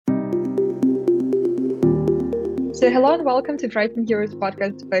So, hello and welcome to Pricing Heroes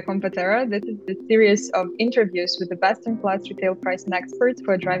podcast by Compatera. This is the series of interviews with the best-in-class retail pricing experts who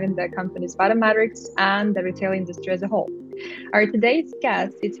are driving the company's bottom metrics and the retail industry as a whole. Our today's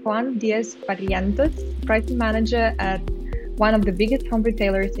guest is Juan Diez Barrientos, pricing manager at one of the biggest home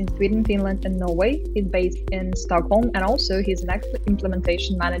retailers in Sweden, Finland, and Norway. He's based in Stockholm, and also he's an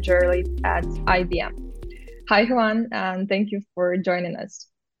implementation manager at IBM. Hi, Juan, and thank you for joining us.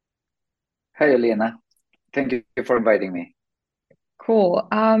 Hi, Elena. Thank you for inviting me. Cool.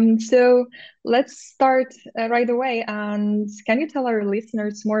 So let's start right away. And can you tell our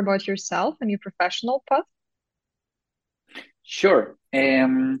listeners more about yourself and your professional path? Sure.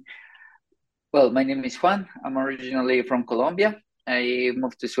 Well, my name is Juan. I'm originally from Colombia. I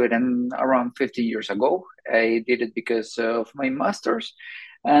moved to Sweden around 50 years ago. I did it because of my master's.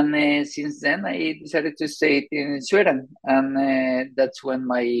 And since then, I decided to stay in Sweden. And that's when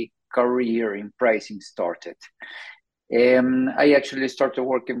my career in pricing started. I actually started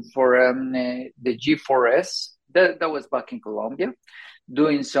working for the G4S. That was back in Colombia,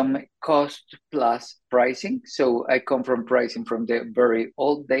 doing some cost plus pricing. So I come from pricing from the very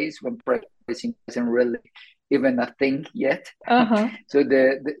old days when pricing wasn't really even a thing yet. So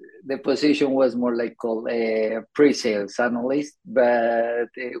the position was more like called a pre-sales analyst, but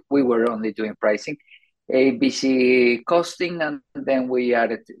we were only doing pricing, ABC costing, and then we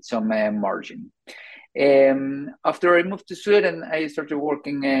added some margin. After I moved to Sweden, I started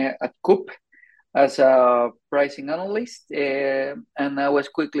working at Coop as a pricing analyst, and I was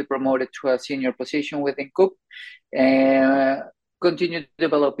quickly promoted to a senior position within Coop. Continued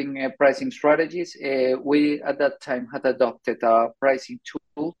developing pricing strategies. We at that time had adopted a pricing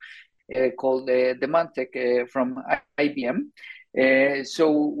tool called the Mantec from IBM.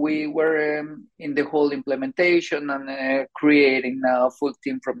 So we were in the whole implementation and creating a full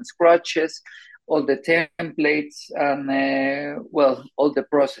team from scratches, all the templates and all the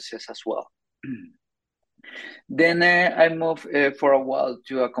processes as well. Then I moved for a while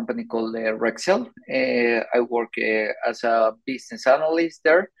to a company called Rexel. I work as a business analyst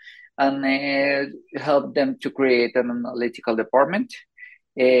there and helped them to create an analytical department.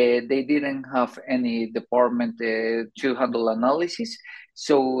 They didn't have any department to handle analysis,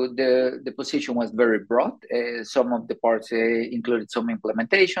 so the position was very broad. Some of the parts included some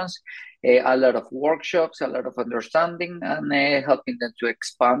implementations, a lot of workshops, a lot of understanding, and helping them to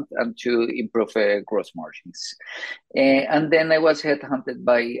expand and to improve gross margins. And then I was headhunted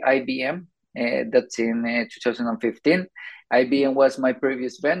by IBM. That's in 2015. IBM was my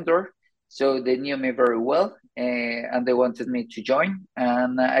previous vendor, so they knew me very well, and they wanted me to join.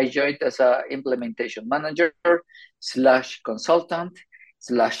 And I joined as a implementation manager / consultant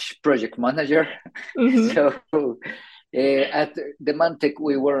 / project manager. So at the Mantec,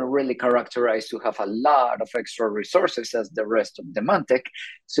 we weren't really characterized to have a lot of extra resources as the rest of the Mantec.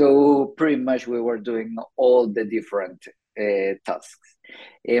 So pretty much we were doing all the different tasks.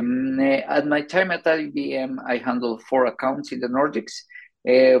 At my time at IBM, I handled 4 accounts in the Nordics.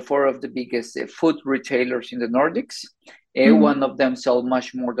 4 of the biggest food retailers in the Nordics. One of them sold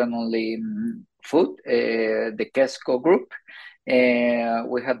much more than only food, the Kesko Group.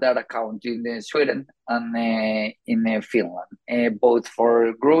 We had that account in Sweden and in Finland, both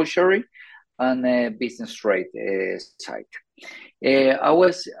for grocery and business trade side. I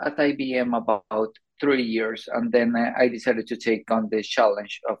was at IBM about 3 years, and then I decided to take on the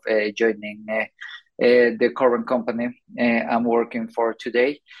challenge of joining the current company I'm working for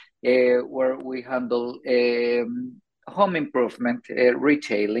today, where we handle home improvement,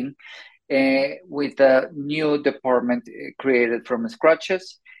 retailing, with a new department created from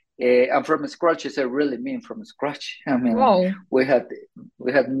scratches. And from scratches, I really mean from scratch. I mean, wow. we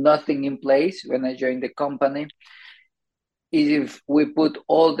had nothing in place when I joined the company. If we put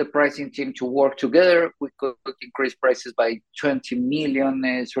all the pricing team to work together, we could increase prices by 20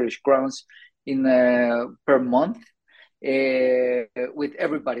 million Swedish crowns in per month, with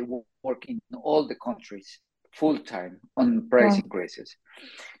everybody working in all the countries full time on price increases.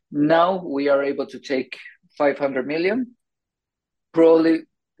 Now we are able to take 500 million, probably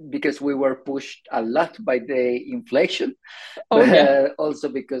because we were pushed a lot by the inflation, but also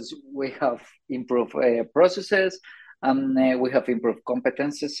because we have improved processes and we have improved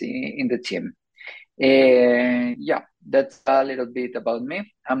competences in the team. That's a little bit about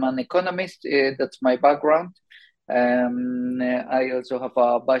me. I'm an economist. That's my background. I also have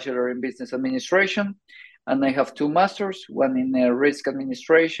a bachelor in business administration, and I have 2 masters, one in risk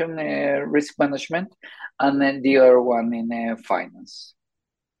administration, risk management, and then the other one in finance.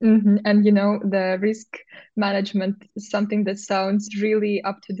 And the risk management is something that sounds really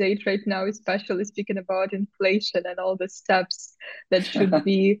up to date right now, especially speaking about inflation and all the steps that should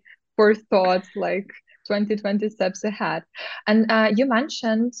be forethought, like 2020 steps ahead. And you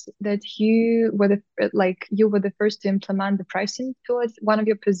mentioned that you were the first to implement the pricing tool as one of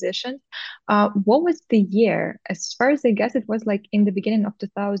your positions. What was the year? As far as I guess, it was like in the beginning of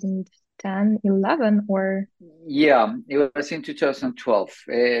 2010, 11, or. Yeah, it was in 2012.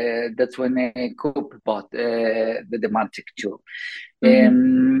 That's when Coop bought the Demantic tool.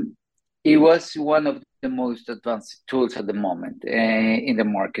 Mhm. It was one of the most advanced tools at the moment in the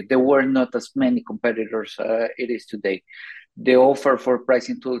market. There were not as many competitors it is today. The offer for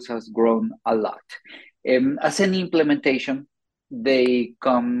pricing tools has grown a lot. As an implementation, they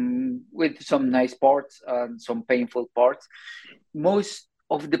come with some nice parts and some painful parts. Most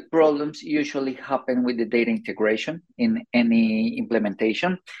of the problems usually happen with the data integration in any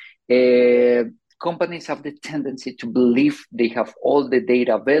implementation. Uh, Companies have the tendency to believe they have all the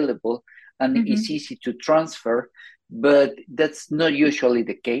data available and it's Mhm. easy to transfer, but that's not usually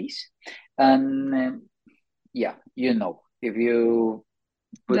the case. And yeah, if you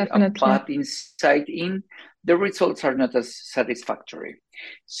put a Definitely. bad insight in, the results are not as satisfactory.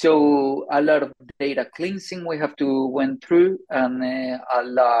 So a lot of data cleansing we have to went through, and a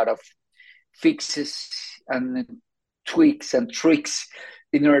lot of fixes and tweaks and tricks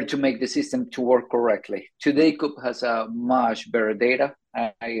in order to make the system to work correctly. Today, Coop has a much better data.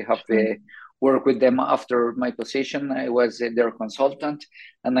 I have Sure. worked with them after my position. I was their consultant,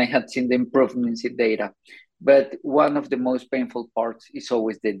 and I had seen the improvements in data. But one of the most painful parts is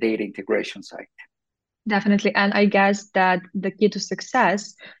always the data integration side. Definitely. And I guess that the key to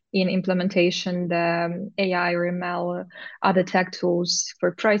success in implementation, the AI or ML, other tech tools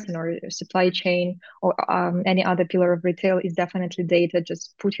for pricing or supply chain or any other pillar of retail is definitely data.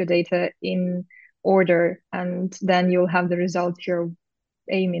 Just put your data in order and then you'll have the results you're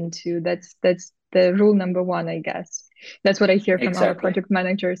aiming to. That's the rule number one, I guess. That's what I hear from our Exactly. project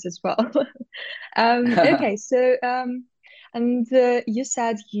managers as well. Okay, so and you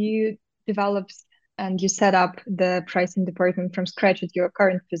said you developed and you set up the pricing department from scratch at your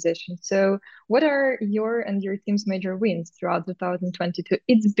current position. So, what are your and your team's major wins throughout 2022?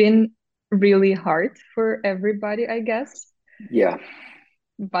 It's been really hard for everybody, I guess, Yeah,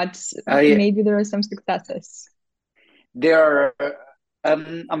 but I maybe there are some successes. there.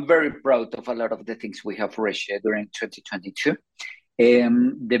 I'm very proud of a lot of the things we have reached during 2022.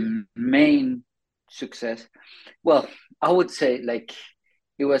 The main success, well, I would say like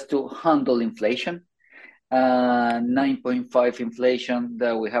it was to handle inflation, 9.5 inflation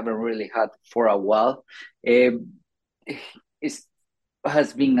that we haven't really had for a while. Um, it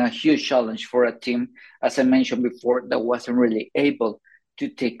has been a huge challenge for a team, as I mentioned before, that wasn't really able to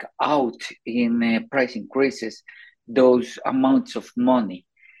take out in price increases those amounts of money.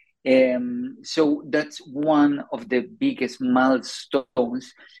 So that's one of the biggest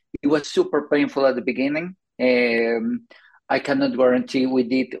milestones. It was super painful at the beginning. I cannot guarantee we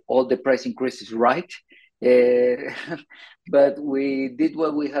did all the price increases right, but we did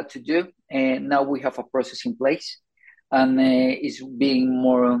what we had to do, and now we have a process in place, and it's being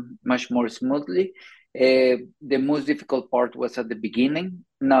much more smoothly. The most difficult part was at the beginning.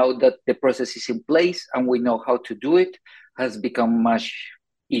 Now that the process is in place and we know how to do it, has become much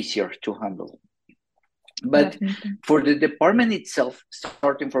easier to handle. But Definitely. for the department itself,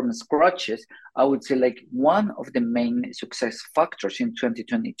 starting from scratches, I would say like one of the main success factors in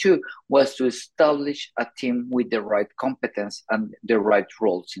 2022 was to establish a team with the right competence and the right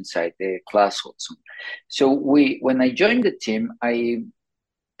roles inside the class also. So when I joined the team, I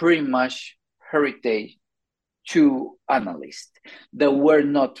pretty much heritage two analysts that were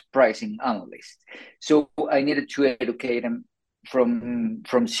not pricing analysts. So I needed to educate them from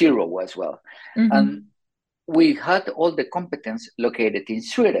zero as well. And Hmm. we had all the competence located in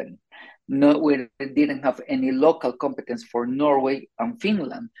Sweden. No, we didn't have any local competence for Norway and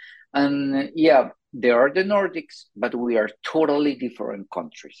Finland. And yeah, they are the Nordics, but we are totally different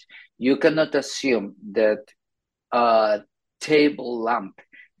countries. You cannot assume that a table lamp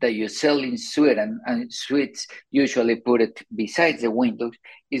that you sell in Sweden and Swedes usually put it beside the windows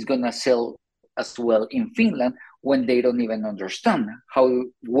is gonna sell as well in Finland when they don't even understand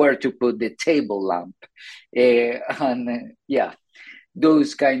where to put the table lamp. Yeah,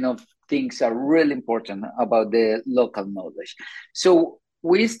 those kind of things are really important about the local knowledge. So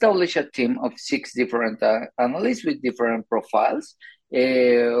we established a team of 6 different analysts with different profiles.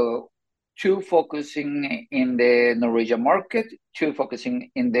 Two focusing in the Norwegian market, two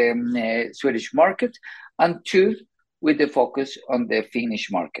focusing in the Swedish market, and two with the focus on the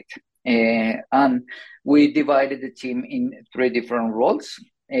Finnish market. And we divided the team in three different roles.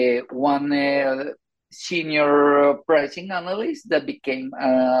 One senior pricing analyst that became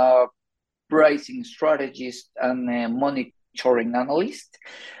a pricing strategist and a monitoring analyst.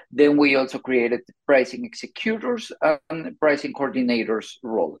 Then we also created pricing executors and pricing coordinators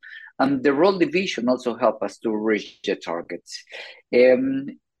role. And the role division also helped us to reach the targets.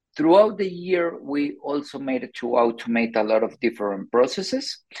 Throughout the year, we also made it to automate a lot of different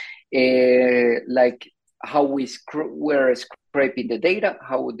processes, like how we were scraping the data,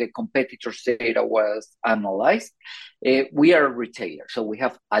 how the competitors' data was analyzed. We are a retailer, so we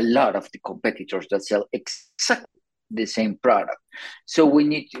have a lot of the competitors that sell exactly the same product. So we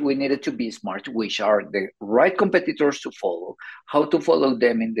needed to be smart, which are the right competitors to follow, how to follow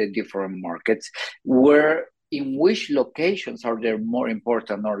them in the different markets, in which locations are they more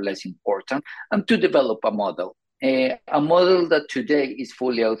important or less important, and to develop a model. A model that today is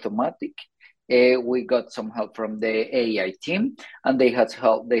fully automatic. We got some help from the AI team, and they have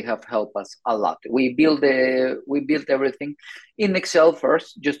helped us a lot. We built everything in Excel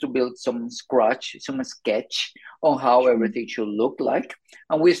first, just to build some sketch on how everything should look like,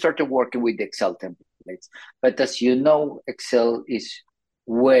 and we started working with the Excel templates. But as you know, Excel is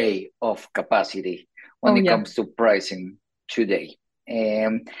way off capacity when it comes to pricing today.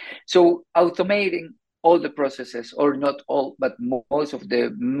 So automating all the processes, or not all, but most of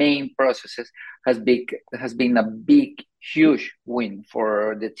the main processes has been a huge win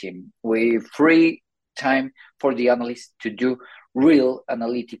for the team. We free time for the analysts to do real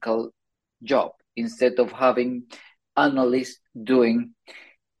analytical job instead of having analysts doing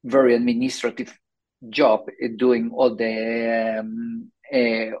very administrative job, doing all the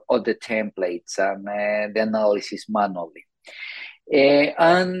templates and the analysis manually.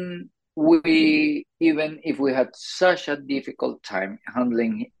 And even if we had such a difficult time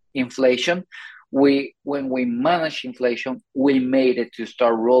handling inflation, when we managed inflation, we made it to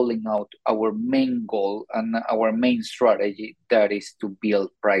start rolling out our main goal and our main strategy, that is to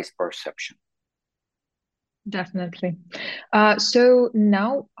build price perception. Definitely. So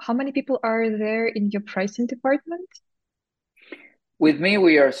now, how many people are there in your pricing department? With me,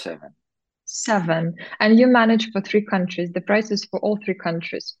 we are 7. 7. And you manage for 3 countries, the prices for all 3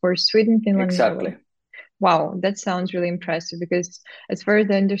 countries, for Sweden, Finland, exactly. Norway. Wow, that sounds really impressive, because as far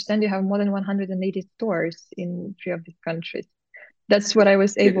as I understand, you have more than 180 stores in 3 of these countries. That's what I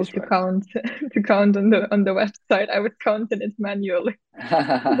was able to count on the website. I was counting it manually.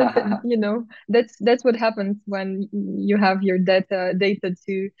 That's what happens when you have your data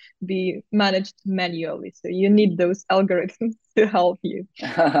to be managed manually. So you need those algorithms to help you.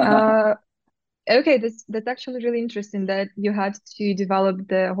 Okay, that's actually really interesting that you had to develop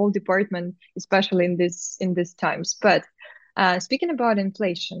the whole department, especially in these times. But speaking about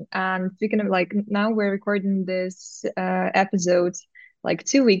inflation, and speaking of, like, now we're recording this episode like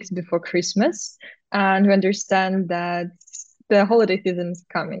 2 weeks before Christmas, and we understand that the holiday season is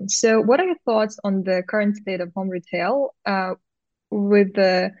coming. So what are your thoughts on the current state of home retail with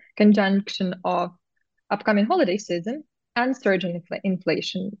the conjunction of upcoming holiday season and surging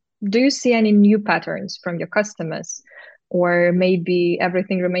inflation? Do you see any new patterns from your customers, or maybe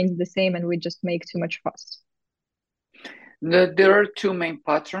everything remains the same and we just make too much fuss? There are 2 main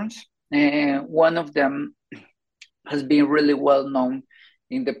patterns. One of them has been really well known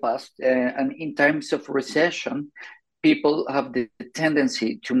in the past, and in times of recession, people have the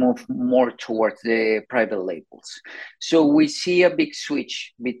tendency to move more towards the private labels. So we see a big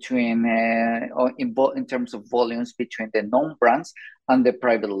switch between, in terms of volumes, between the known brands and the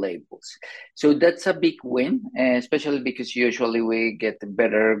private labels. So that's a big win, especially because usually we get a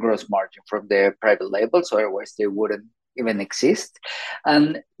better gross margin from the private labels, otherwise they wouldn't even exist.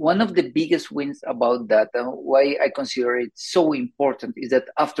 And one of the biggest wins about that, and why I consider it so important, is that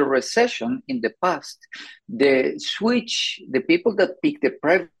after recession in the past, the people that pick the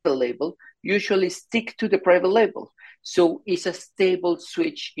private label usually stick to the private label. So it's a stable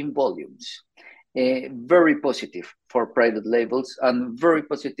switch in volumes. Very positive for private labels, and very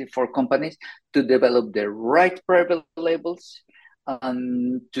positive for companies to develop the right private labels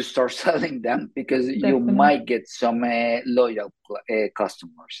and to start selling them, because you might get some loyal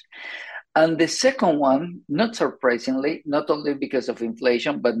customers. And the second one, not surprisingly, not only because of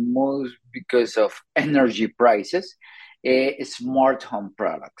inflation, but most because of energy prices, smart home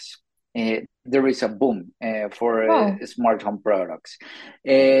products. There is a boom for smart home products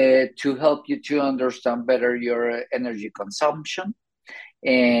to help you to understand better your energy consumption.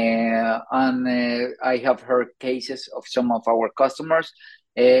 And I have heard cases of some of our customers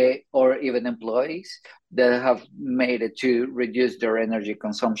or even employees that have made it to reduce their energy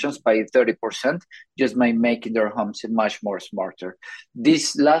consumptions by 30% just by making their homes much more smarter.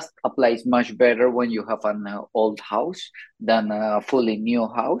 This last applies much better when you have an old house than a fully new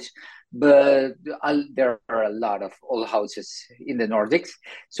house. But there are a lot of old houses in the Nordics.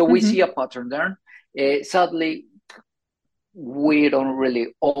 So we see a pattern there. Sadly, we don't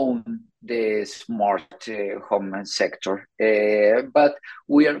really own the smart home sector, but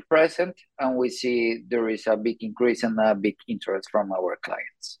we are present and we see there is a big increase and a big interest from our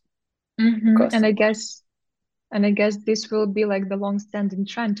clients. And I guess this will be like the long-standing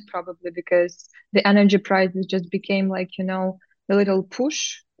trend probably, because the energy prices just became like, the little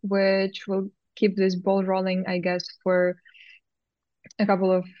push, which will keep this ball rolling, I guess, for a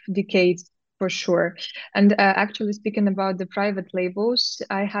couple of decades for sure. And actually, speaking about the private labels,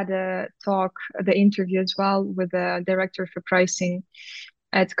 I had the interview as well with the director for pricing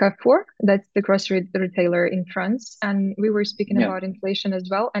at Carrefour. That's the grocery retailer in France. And we were speaking about inflation as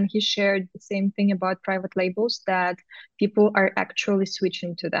well. And he shared the same thing about private labels, that people are actually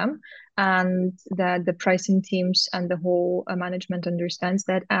switching to them, and that the pricing teams and the whole management understands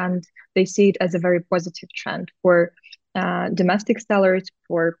that. And they see it as a very positive trend for domestic sellers,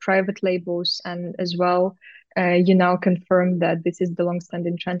 for private labels, and as well, you now confirm that this is the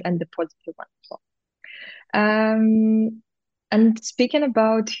long-standing trend and the positive one as well. And speaking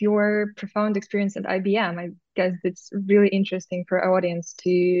about your profound experience at IBM, I guess it's really interesting for our audience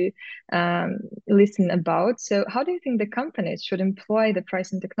to listen about. So how do you think the companies should employ the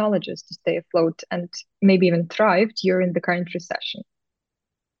pricing technologies to stay afloat and maybe even thrive during the current recession?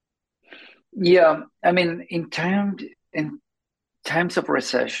 Yeah, I mean, in times of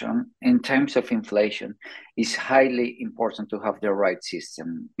recession, in times of inflation, it's highly important to have the right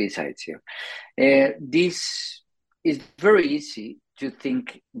system besides you. This is very easy to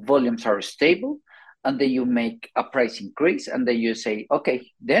think volumes are stable, and then you make a price increase, and then you say, okay,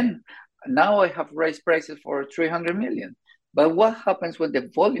 then now I have raised prices for 300 million. But what happens when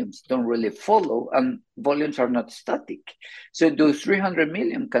the volumes don't really follow and volumes are not static? So those 300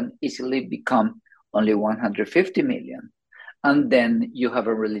 million can easily become only 150 million. And then you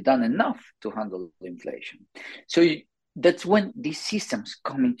haven't really done enough to handle inflation. So that's when these systems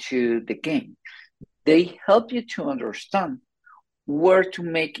come into the game. They help you to understand where to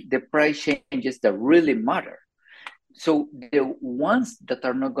make the price changes that really matter. So the ones that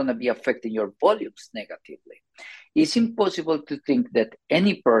are not going to be affecting your volumes negatively. It's impossible to think that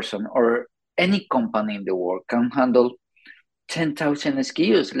any person or any company in the world can handle 10,000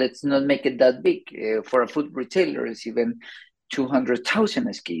 SKUs. Let's not make it that big. For a food retailer, it's even 200,000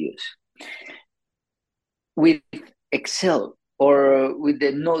 SKUs. With Excel or with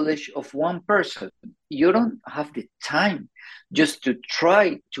the knowledge of one person, you don't have the time just to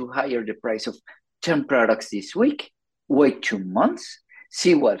try to hire the price of 10 products this week. Wait 2 months,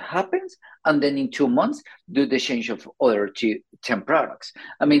 see what happens, and then in 2 months, do the change of other 10 products.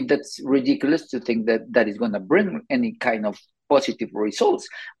 I mean, that's ridiculous to think that that is going to bring any kind of positive results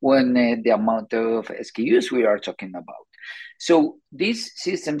when the amount of SKUs we are talking about. So these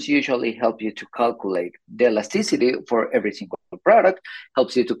systems usually help you to calculate the elasticity for every single product,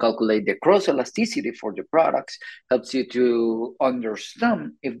 helps you to calculate the cross elasticity for the products, helps you to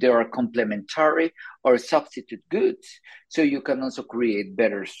understand if they are complementary or substitute goods, so you can also create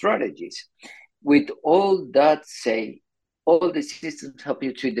better strategies. With all that said, all the systems help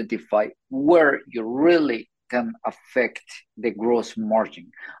you to identify where you really can affect the gross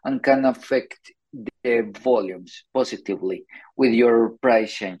margin and can affect the volumes positively with your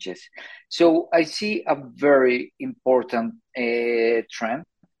price changes. So I see a very important trend.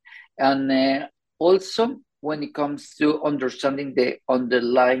 And also, when it comes to understanding the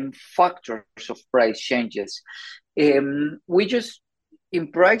underlying factors of price changes, we just,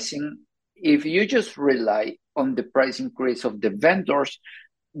 in pricing, if you just rely on the price increase of the vendors,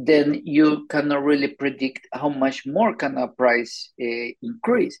 then you cannot really predict how much more can a price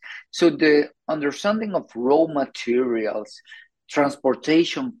increase. So the understanding of raw materials,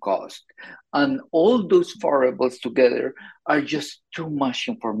 transportation cost, and all those variables together are just too much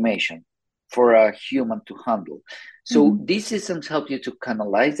information for a human to handle. So these systems help you to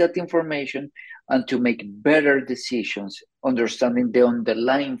canalize that information and to make better decisions, understanding the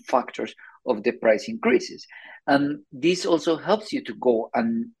underlying factors of the price increases. And this also helps you to go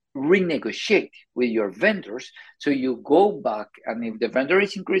and renegotiate with your vendors. So you go back, and if the vendor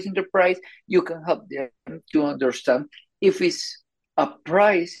is increasing the price, you can help them to understand if it's a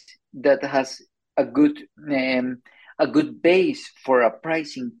price that has a good a good base for a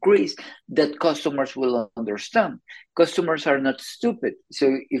price increase that customers will understand. Customers are not stupid.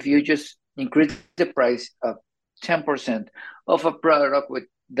 So if you just increase the price of 10% of a product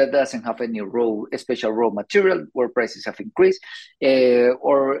that doesn't have any special raw material where prices have increased,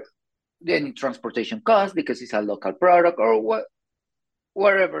 or any transportation cost because it's a local product, or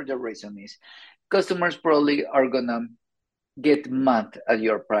whatever the reason is, customers probably are gonna get mad at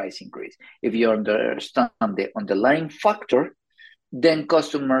your price increase. If you understand the underlying factor, then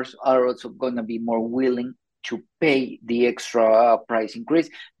customers are also gonna be more willing to pay the extra price increase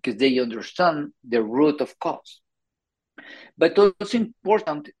because they understand the root of cause. But also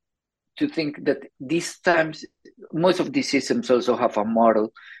important to think that these times, most of these systems also have a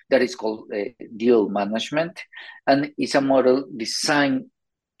model that is called deal management, and it's a model designed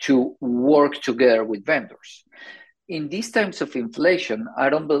to work together with vendors. In these times of inflation, I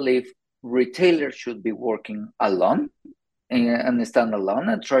don't believe retailers should be working alone and stand alone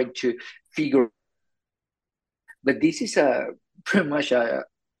and try to figure. But this is pretty much a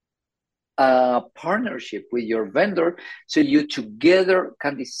partnership with your vendor, so you together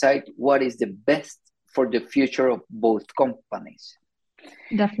can decide what is the best for the future of both companies.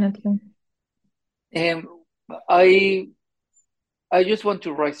 Definitely. I just want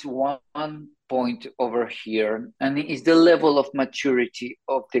to raise one point over here, and it's the level of maturity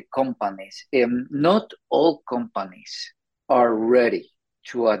of the companies. Not all companies are ready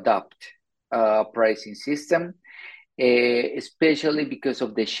to adopt a pricing system, especially because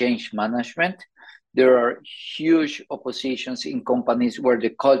of the change management. There are huge oppositions in companies where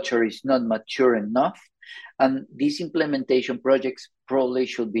the culture is not mature enough, and these implementation projects probably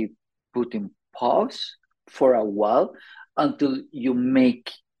should be put in pause for a while until you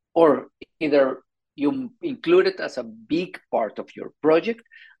make, or either you include it as a big part of your project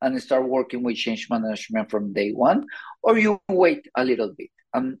and start working with change management from day one, or you wait a little bit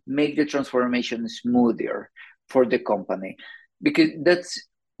and make the transformation smoother for the company. Because that's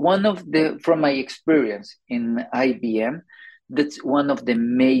one of the, from my experience in IBM, that's one of the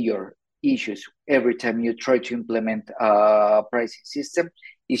major issues every time you try to implement a pricing system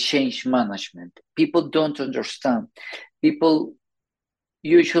is change management. People don't understand. People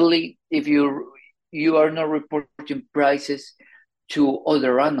usually, if you are not reporting prices to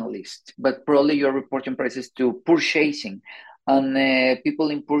other analysts, but probably you're reporting prices to purchasing, and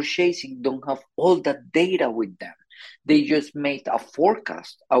people in purchasing don't have all that data with them. They just made a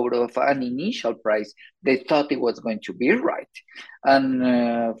forecast out of an initial price. They thought it was going to be right.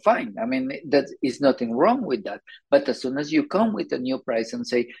 And fine, I mean, that is nothing wrong with that. But as soon as you come with a new price and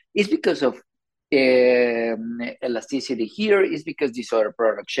say, it's because of elasticity here, is because this other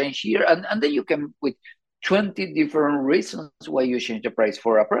product changed here, and then you can with 20 different reasons why you change the price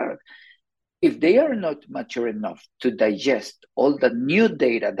for a product. If they are not mature enough to digest all the new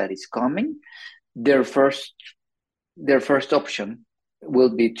data that is coming, their first option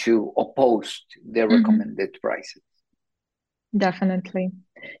will be to oppose the recommended prices. Definitely.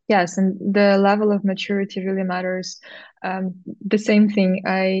 Yes, and the level of maturity really matters. The same thing,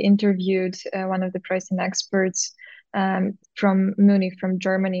 I interviewed one of the pricing experts from Munich, from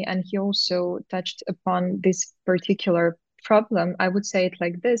Germany, and he also touched upon this particular problem. I would say it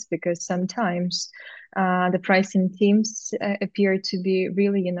like this because sometimes the pricing teams appear to be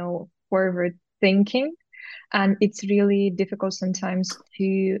really, forward thinking, and it's really difficult sometimes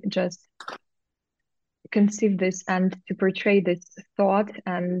to just conceive this and to portray this thought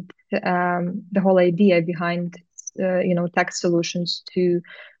and the whole idea behind tax solutions to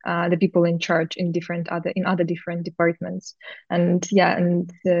the people in charge in other different departments. And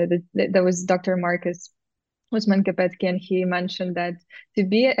there was Dr. Marcus Usman Kapetsky, and he mentioned that to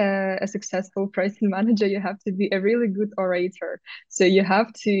be a successful pricing manager, you have to be a really good orator. So you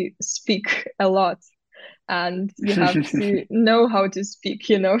have to speak a lot, and you have to know how to speak,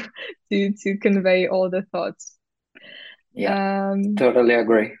 to convey all the thoughts. Yeah, totally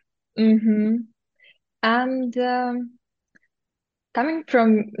agree. And coming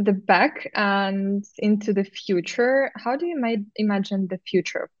from the back and into the future, how do you imagine the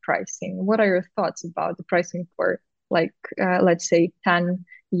future of pricing? What are your thoughts about the pricing for, let's say, 10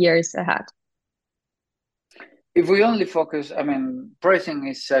 years ahead? If we only focus, I mean, pricing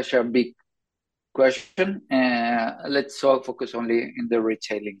is such a big question. Let's all focus only in the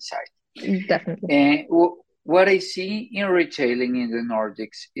retailing side. Definitely. What I see in retailing in the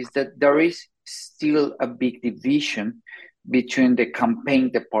Nordics is that there is still a big division between the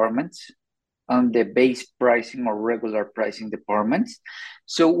campaign departments and the base pricing or regular pricing departments.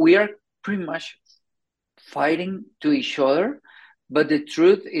 So we are pretty much fighting to each other But the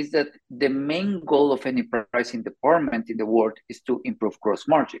truth is that the main goal of any pricing department in the world is to improve gross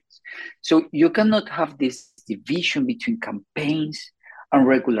margins. So you cannot have this division between campaigns and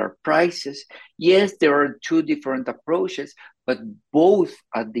regular prices. Yes, there are two different approaches, but both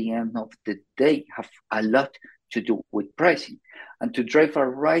at the end of the day have a lot to do with pricing. And to drive a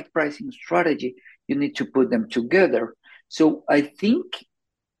right pricing strategy, you need to put them together. So I think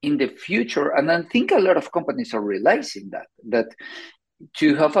in the future, and I think a lot of companies are realizing that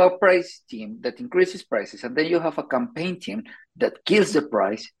to have a price team that increases prices and then you have a campaign team that kills the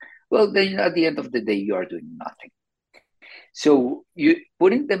price, well, then at the end of the day, you are doing nothing. So you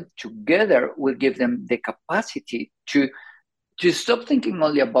putting them together will give them the capacity to stop thinking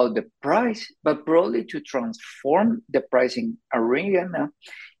only about the price, but probably to transform the pricing arena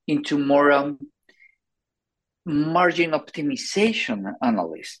into more margin optimization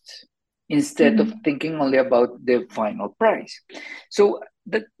analysts instead of thinking only about the final price. So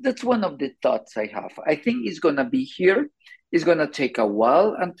that's one of the thoughts I have. I think it's going to be here. It's going to take a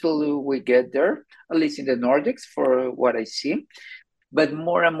while until we get there, at least in the Nordics, for what I see. But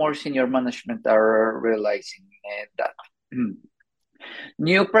more and more senior management are realizing that.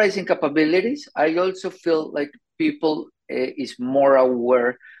 New pricing capabilities. I also feel like people is more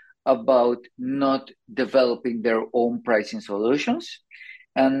aware about not developing their own pricing solutions.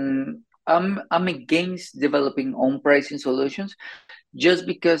 And I'm against developing own pricing solutions just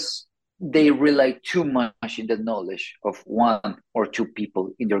because they rely too much in the knowledge of one or two people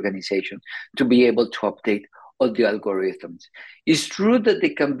in the organization to be able to update all the algorithms. It's true that they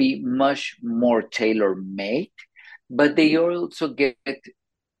can be much more tailor-made, but they also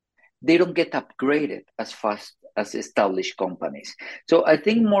they don't get upgraded as fast as established companies. So I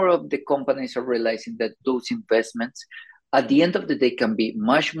think more of the companies are realizing that those investments at the end of the day can be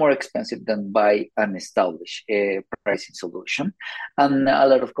much more expensive than buy an established pricing solution. And a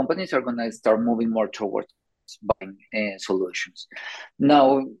lot of companies are going to start moving more towards buying solutions.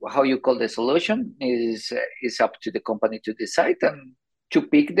 Now, how you call the solution is up to the company to decide and to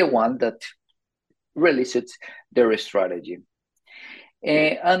pick the one that really suits their strategy.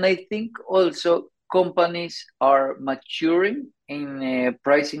 And I think also companies are maturing in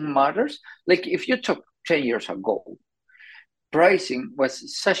pricing matters. Like if you talk 10 years ago, pricing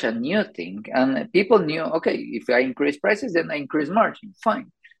was such a new thing, and people knew, okay, if I increase prices, then I increase margin,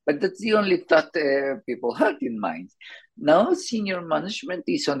 fine. But that's the only thought people had in mind. Now, senior management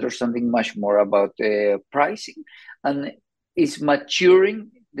is understanding much more about pricing and is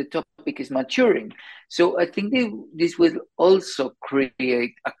maturing. The topic is maturing. So I think this will also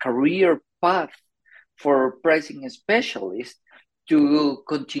create a career path for pricing specialists to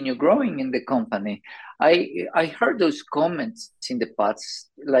continue growing in the company. I heard those comments in the past,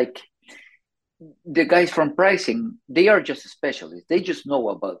 like the guys from pricing, they are just specialists. They just know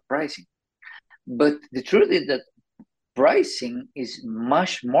about pricing. But the truth is that pricing is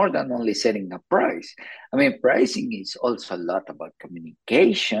much more than only setting a price. I mean, pricing is also a lot about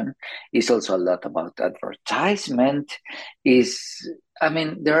communication. It's also a lot about advertisement.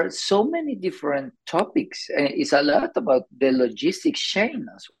 There are so many different topics. It's a lot about the logistics chain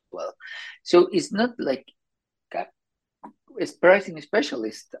as well. So it's not like pricing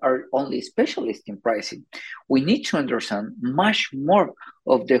specialists are only specialists in pricing. We need to understand much more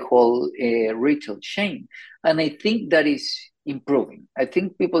of the whole retail chain. And I think that is improving. I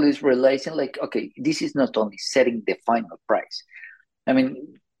think people is realizing like, okay, this is not only setting the final price. I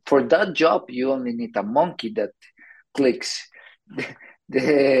mean, for that job, you only need a monkey that clicks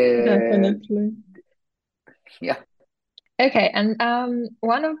Definitely. Yeah. Okay, and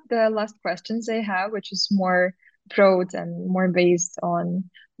one of the last questions I have, which is more broad and more based on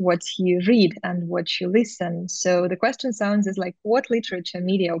what you read and what you listen. So the question sounds is like, what literature,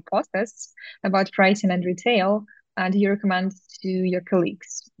 media, or podcasts about pricing and retail do you recommend to your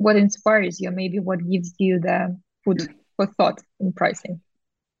colleagues? What inspires you? Maybe what gives you the food for thought in pricing?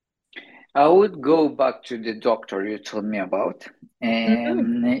 I would go back to the doctor you told me about.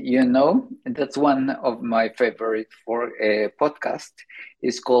 And, that's one of my favorite for podcast.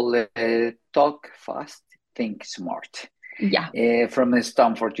 It's called Talk Fast, Think Smart. Yeah. From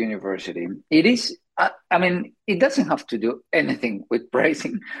Stanford University. It is, it doesn't have to do anything with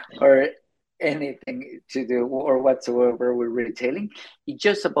pricing or anything to do or whatsoever with retailing. It's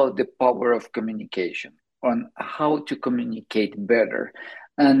just about the power of communication, on how to communicate better.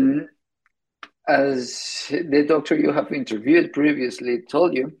 And as the doctor you have interviewed previously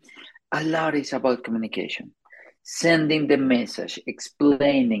told you, a lot is about communication, sending the message,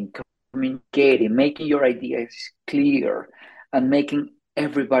 explaining, communicating, making your ideas clear, and making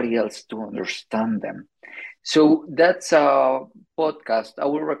everybody else to understand them. So that's a podcast I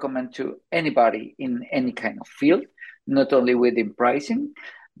will recommend to anybody in any kind of field, not only within pricing,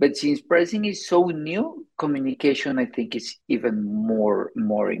 but since pricing is so new, communication I think is even more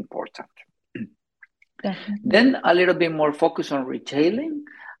important. Definitely. Then a little bit more focus on retailing.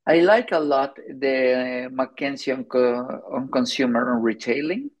 I like a lot the Mackenzie on consumer and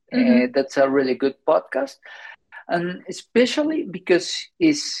retailing. Mm-hmm. That's a really good podcast, and especially because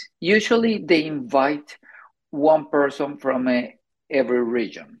it's usually they invite one person from every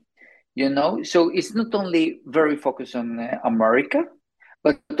region, so it's not only very focused on America,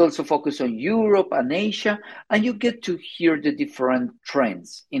 but also focused on Europe and Asia, and you get to hear the different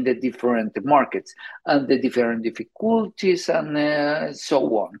trends in the different markets and the different difficulties and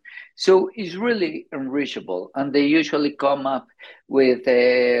so on. So it's really enrichable, and they usually come up with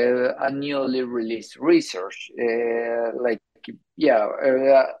a newly released research, like yeah.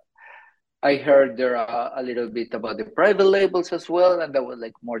 I heard there are a little bit about the private labels as well, and that was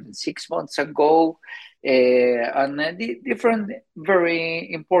like more than 6 months ago, and the different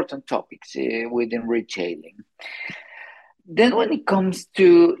very important topics within retailing. Then, when it comes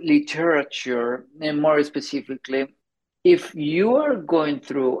to literature, and more specifically, if you are going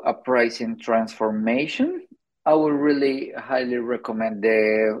through a pricing transformation, I would really highly recommend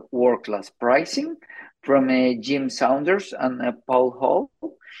the World Class Pricing from Jim Saunders and Paul Hall.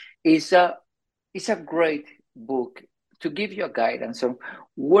 It's a it's a great book to give you a guidance on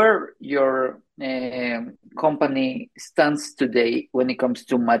where your company stands today when it comes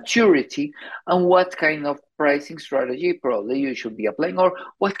to maturity and what kind of pricing strategy probably you should be applying, or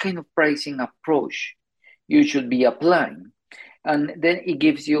what kind of pricing approach you should be applying. And then it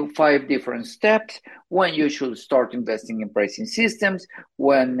gives you 5 different steps when you should start investing in pricing systems,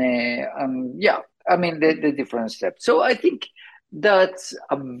 when, yeah, I mean, the different steps. So I think that's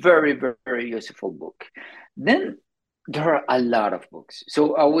a very useful book. Then there are a lot of books.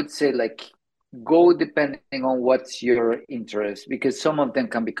 So I would say, like, go depending on what's your interest, because some of them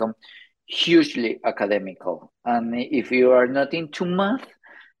can become hugely academical. And if you are not into math,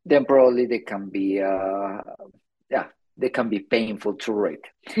 then probably they can be, yeah, they can be painful to read.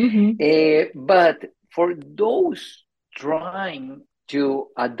 Mm-hmm. But for those trying to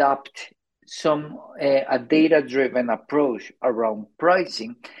adopt some a data-driven approach around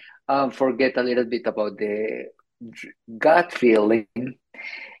pricing, forget a little bit about the gut feeling.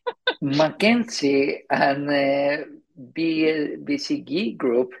 McKinsey and BCG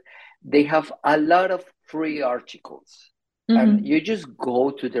Group, they have a lot of free articles. And Mm-hmm. you just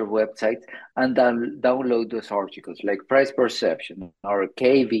go to their website and download those articles, like price perception or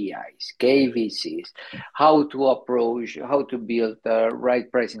KVIs, KVCs, how to approach, how to build the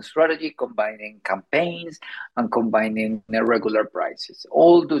right pricing strategy, combining campaigns and combining regular prices,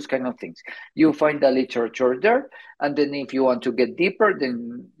 all those kind of things. You find the literature there, and then if you want to get deeper,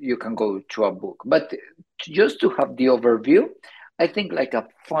 then you can go to a book. But just to have the overview, I think like a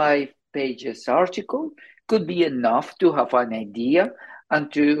 5 pages article could be enough to have an idea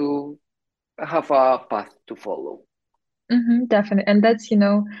and to have a path to follow. Mm-hmm, definitely. And that's,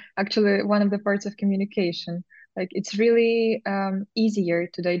 actually one of the parts of communication. Like it's really easier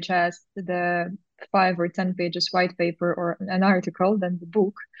to digest the 5 or 10 pages white paper or an article than the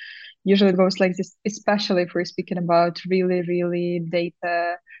book. Usually it goes like this, especially if we're speaking about really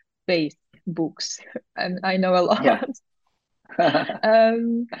data-based books. And I know a Yeah. lot.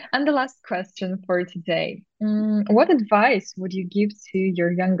 And the last question for today. What advice would you give to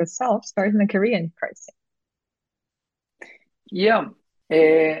your younger self starting a career in pricing? Yeah.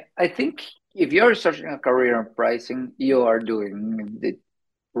 I think if you're starting a career in pricing, you are doing it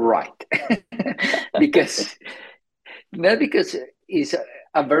right. because Not because it's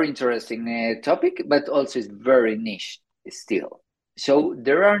a very interesting topic, but also it's very niche still. So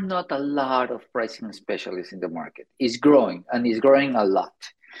there are not a lot of pricing specialists in the market. It's growing, and it's growing a lot.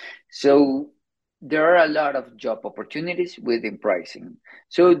 So there are a lot of job opportunities within pricing.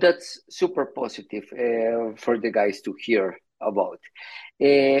 So that's super positive for the guys to hear about.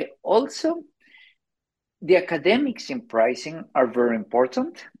 Also, the academics in pricing are very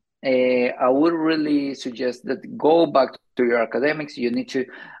important. I would really suggest that go back to your academics. You need to,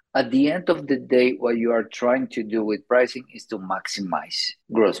 at the end of the day, what you are trying to do with pricing is to maximize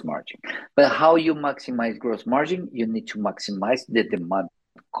gross margin. But how you maximize gross margin, you need to maximize the demand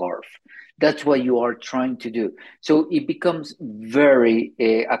curve. That's what you are trying to do. So it becomes very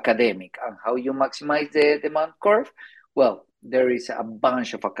academic. And how you maximize the demand curve? Well, there is a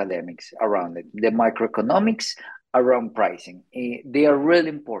bunch of academics around it. The microeconomics around pricing. They are really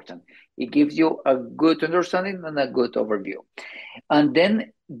important. It gives you a good understanding and a good overview. And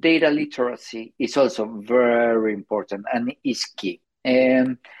then data literacy is also very important and is key.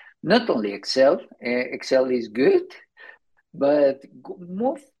 Not only Excel, Excel is good, but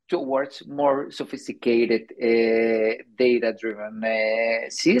move towards more sophisticated data-driven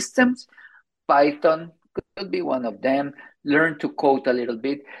systems. Python could be one of them. Learn to code a little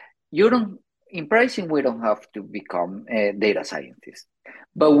bit. You don't in pricing. We don't have to become a data scientist,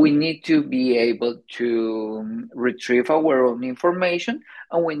 but we need to be able to retrieve our own information,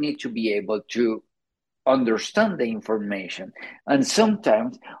 and we need to be able to understand the information. And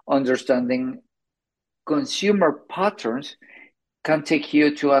sometimes understanding consumer patterns can take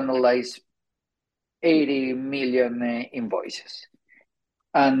you to analyze 80 million invoices.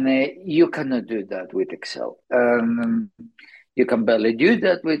 And you cannot do that with Excel. You can barely do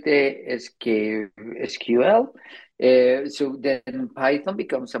that with SQL. So then Python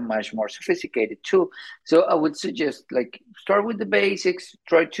becomes a much more sophisticated tool. So I would suggest start with the basics,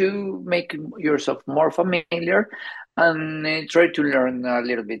 try to make yourself more familiar, and try to learn a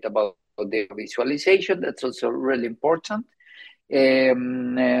little bit about the visualization. That's also really important. There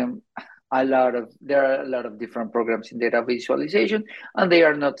are a lot of different programs in data visualization, and they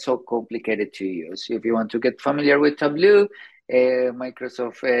are not so complicated to use. If you want to get familiar with Tableau,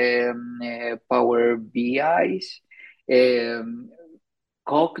 Microsoft Power BIs,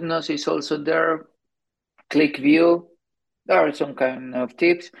 Cognos is also there, ClickView. There are some kind of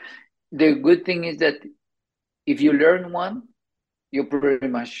tips. The good thing is that if you learn one, you pretty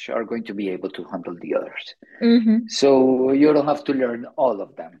much are going to be able to handle the others. Mm-hmm. So you don't have to learn all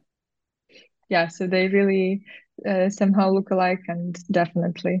of them. Yeah, so they really somehow look alike, and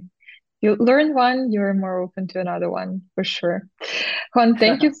definitely you learn one, you're more open to another one for sure. Juan,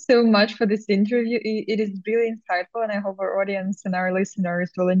 thank you so much for this interview. It is really insightful, and I hope our audience and our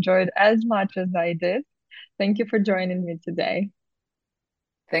listeners will enjoy it as much as I did. Thank you for joining me today.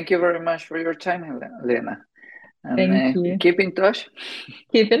 Thank you very much for your time, Helena. And thank you. Keep in touch.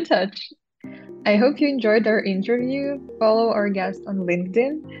 Keep in touch. I hope you enjoyed our interview. Follow our guest on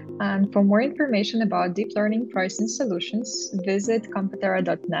LinkedIn. And for more information about deep learning pricing solutions, visit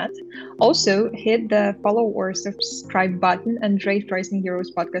competera.net. Also, hit the follow or subscribe button and rate Pricing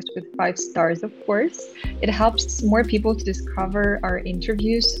Heroes podcast with 5 stars, of course. It helps more people to discover our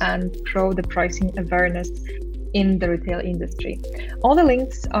interviews and grow the pricing awareness in the retail industry. All the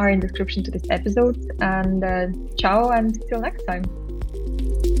links are in the description to this episode. And ciao, and till next time.